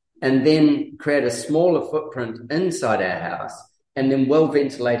to, and then create a smaller footprint inside our house, and then well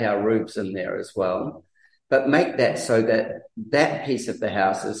ventilate our roofs in there as well, but make that so that that piece of the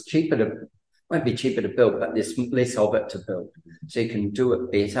house is won't be cheaper to build, but there's less of it to build. So you can do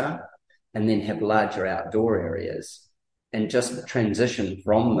it better and then have larger outdoor areas and just transition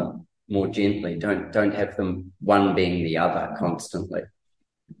from them more gently. Don't have them one being the other constantly.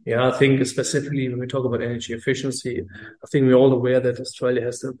 Yeah, I think specifically when we talk about energy efficiency, I think we're all aware that Australia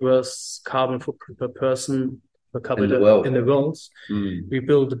has the worst carbon footprint per person per capita in the world. We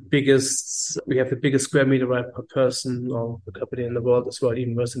have the biggest square meter right per person or per capita in the world as well,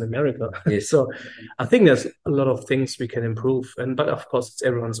 even worse in America. Yes. So I think there's a lot of things we can improve. But of course, it's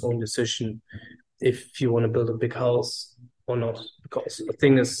everyone's own decision if you want to build a big house or not. Because the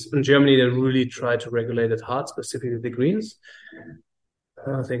thing is, in Germany, they really try to regulate it hard, specifically the greens.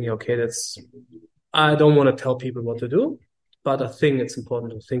 I think, okay, I don't want to tell people what to do, but I think it's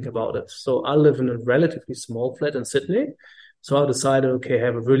important to think about it. So I live in a relatively small flat in Sydney. So I decided, okay, I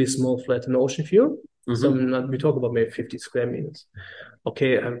have a really small flat in Ocean View. So we talk about maybe 50 square meters.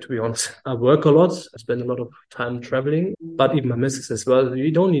 Okay, to be honest, I work a lot. I spend a lot of time traveling, but even my missus as well. You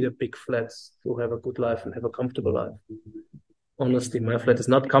don't need a big flat to have a good life and have a comfortable life. Honestly, my flat is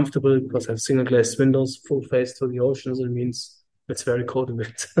not comfortable because I have single glazed windows, full face to the ocean. So it means it's very cold in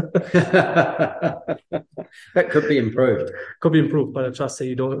it. That could be improved. Could be improved, but I just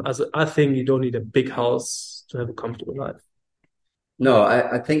say I think you don't need a big house to have a comfortable life. No,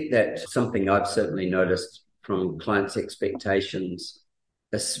 I think that's something I've certainly noticed from clients' expectations,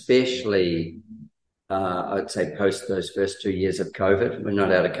 especially, I'd say post those first 2 years of COVID. We're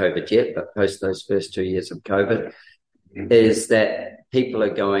not out of COVID yet, but post those first 2 years of COVID, is that people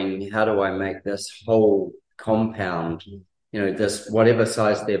are going, how do I make this whole compound, this whatever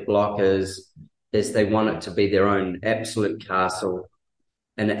size their block is they want it to be their own absolute castle,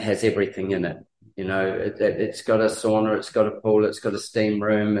 and it has everything in it. It's got a sauna, it's got a pool, it's got a steam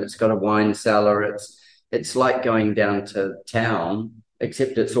room, it's got a wine cellar. It's like going down to town,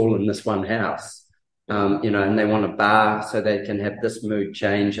 except it's all in this one house. And they want a bar so they can have this mood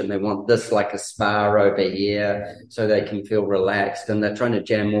change, and they want this like a spa over here so they can feel relaxed, and they're trying to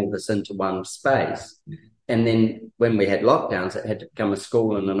jam all this into one space. And then when we had lockdowns, it had to become a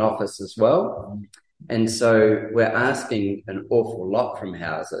school and an office as well. And so we're asking an awful lot from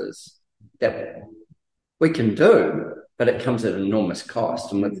houses that we can do, but it comes at an enormous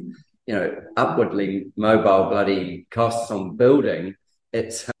cost. And with, upwardly mobile bloody costs on building,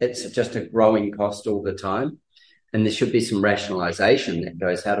 it's just a growing cost all the time. And there should be some rationalization that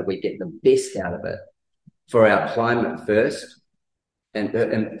goes, how do we get the best out of it for our climate first?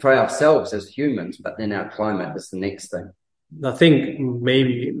 And for ourselves as humans, but then our climate is the next thing. I think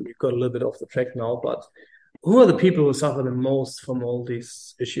maybe we've got a little bit off the track now, but who are the people who suffer the most from all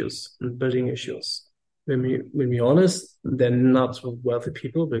these issues and building issues? When we're honest, they're not wealthy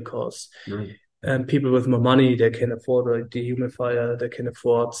people, because people with more money, they can afford a dehumidifier, they can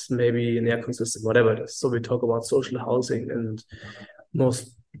afford maybe an aircon system, whatever it is. So we talk about social housing, and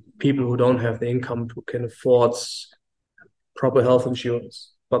most people who don't have the income who can afford proper health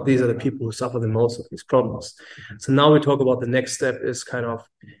insurance. But these are the people who suffer the most of these problems. So now we talk about the next step is kind of,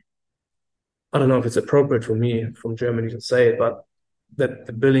 I don't know if it's appropriate for me from Germany to say it, but that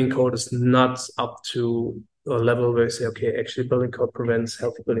the building code is not up to a level where you say, okay, actually building code prevents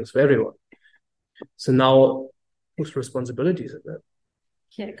healthy buildings for everyone. So now whose responsibility is it then?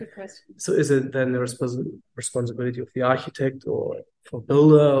 Yeah, good question. So is it then the responsibility of the architect or for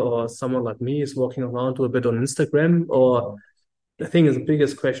builder, or someone like me is walking around a bit on Instagram? Or the thing is, the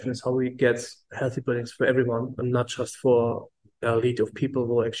biggest question is how we get healthy buildings for everyone, and not just for the elite of people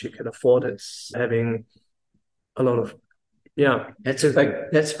who actually can afford it, having a lot of, That's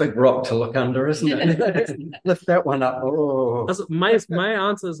a big rock to look under, isn't it? Lift that one up. Oh. My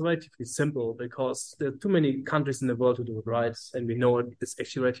answer is relatively simple, because there are too many countries in the world who do it right, and we know it's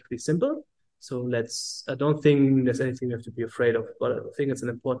actually relatively simple. So I don't think there's anything we have to be afraid of, but I think it's an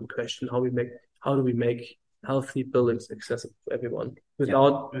important question. How do we make healthy buildings accessible for everyone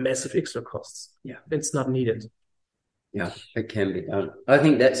without massive extra costs? Yeah, it's not needed. Yeah, it can be done. I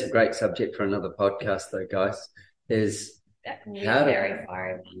think that's a great subject for another podcast, though, guys. Very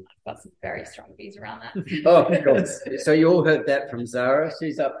far. I've got some very strong views around that. Oh, of course. So you all heard that from Zara.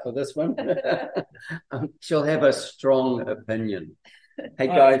 She's up for this one. She'll have a strong opinion. Hey,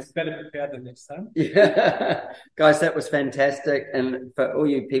 guys. It's better prepared than next time. Yeah. Guys, that was fantastic. And for all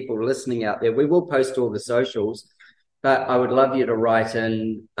you people listening out there, we will post all the socials, but I would love you to write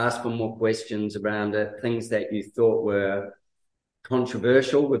in, ask for more questions around it, things that you thought were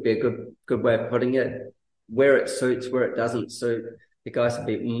controversial would be a good way of putting it. Where it suits, where it doesn't suit, the guys would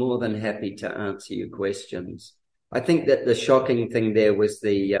be more than happy to answer your questions. I think that the shocking thing there was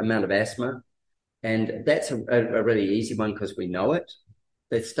the amount of asthma, and that's a really easy one because we know it.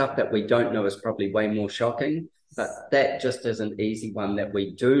 The stuff that we don't know is probably way more shocking, but that just is an easy one that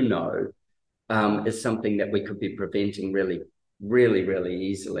we do know. is something that we could be preventing really, really, really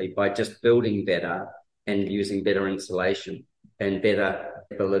easily by just building better and using better insulation and better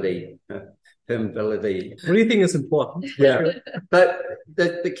permeability. Breathing is important. Yeah. But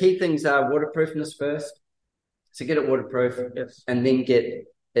the key things are waterproofness first. So get it waterproof, Yes. and then get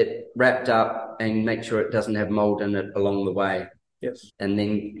it wrapped up and make sure it doesn't have mold in it along the way. Yes. And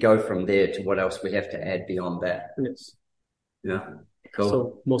then go from there to what else we have to add beyond that. Yes. Yeah. Cool.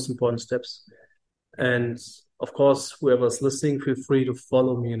 So most important steps. And of course, whoever's listening, feel free to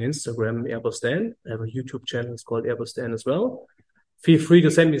follow me on Instagram, Airbusdan. I have a YouTube channel, it's called Airbusdan as well. Feel free to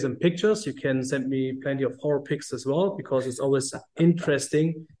send me some pictures. You can send me plenty of horror pics as well, because it's always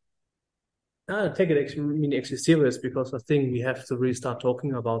interesting. I take it actually serious, because I think we have to really start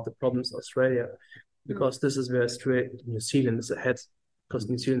talking about the problems in Australia, because this is where New Zealand is ahead, because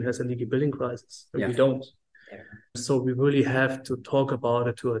New Zealand has a leaky building crisis and we don't. So we really have to talk about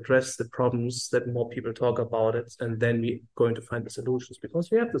it to address the problems, that more people talk about it, and then we're going to find the solutions, because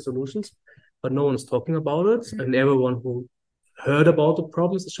we have the solutions, but no one's talking about it. And everyone who heard about the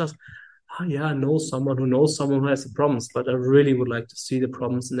problems is just, I know someone who has the problems, but I really would like to see the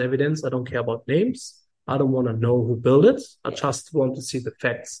problems and evidence. I don't care about names. I don't want to know who built it. I just want to see the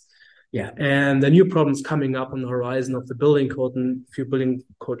facts. Yeah. And the new problems coming up on the horizon of the building code, and few building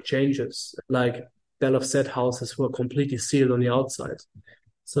code changes, like Bell of Set houses were completely sealed on the outside.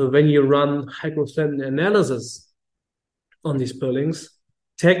 So when you run hygrothermal analysis on these buildings,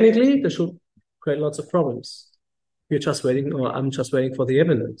 technically they should create lots of problems. I'm just waiting for the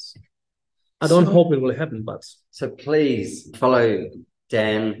evidence. I don't hope it will happen, but... So please follow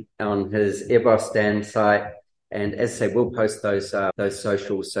Dan on his Airbus Dan site. And as I say, we'll post those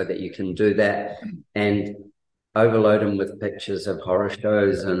socials so that you can do that and overload them with pictures of horror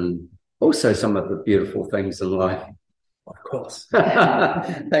shows and also some of the beautiful things in life. Of course.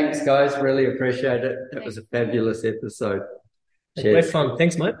 Thanks, guys. Really appreciate it. It was a fabulous episode. Great fun.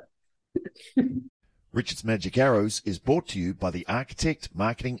 Thanks, mate. Richard's Magic Arrows is brought to you by the Architect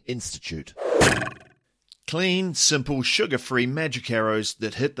Marketing Institute. Clean, simple, sugar-free magic arrows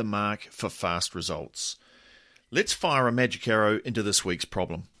that hit the mark for fast results. Let's fire a magic arrow into this week's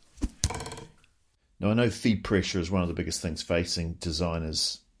problem. Now, I know feed pressure is one of the biggest things facing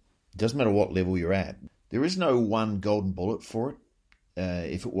designers. It doesn't matter what level you're at. There is no one golden bullet for it.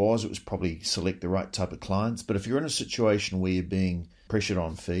 If it was probably select the right type of clients. But if you're in a situation where you're being pressured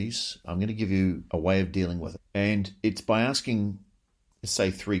on fees, I'm going to give you a way of dealing with it. And it's by asking,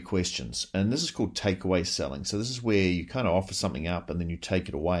 say, 3 questions. And this is called takeaway selling. So this is where you kind of offer something up and then you take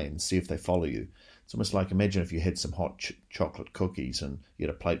it away and see if they follow you. It's almost like, imagine if you had some hot chocolate cookies and you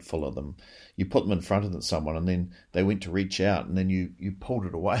had a plate full of them. You put them in front of someone and then they went to reach out and then you pulled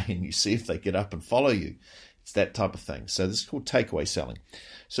it away and you see if they get up and follow you. It's that type of thing. So this is called takeaway selling.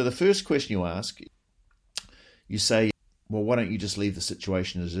 So the first question you ask, you say, well, why don't you just leave the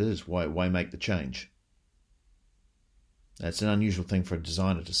situation as it is? Why make the change? That's an unusual thing for a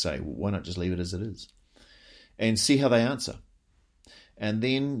designer to say. Well, why not just leave it as it is? And see how they answer. And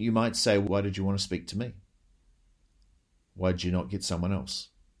then you might say, why did you want to speak to me? Why did you not get someone else?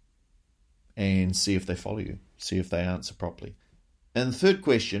 And see if they follow you. See if they answer properly. And the third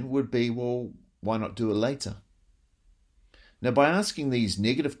question would be, well, why not do it later? Now, by asking these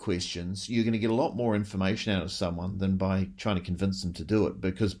negative questions, you're going to get a lot more information out of someone than by trying to convince them to do it.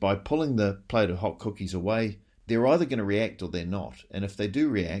 Because by pulling the plate of hot cookies away, they're either going to react or they're not. And if they do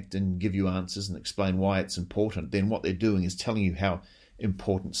react and give you answers and explain why it's important, then what they're doing is telling you how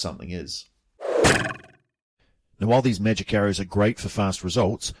important something is. Now, while these magic arrows are great for fast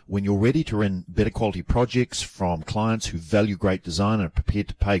results, when you're ready to run better quality projects from clients who value great design and are prepared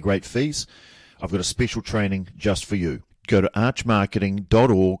to pay great fees, I've got a special training just for you. Go to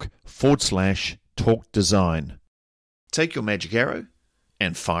archmarketing.org/talk design. Take your magic arrow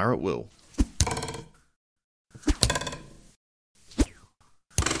and fire at will.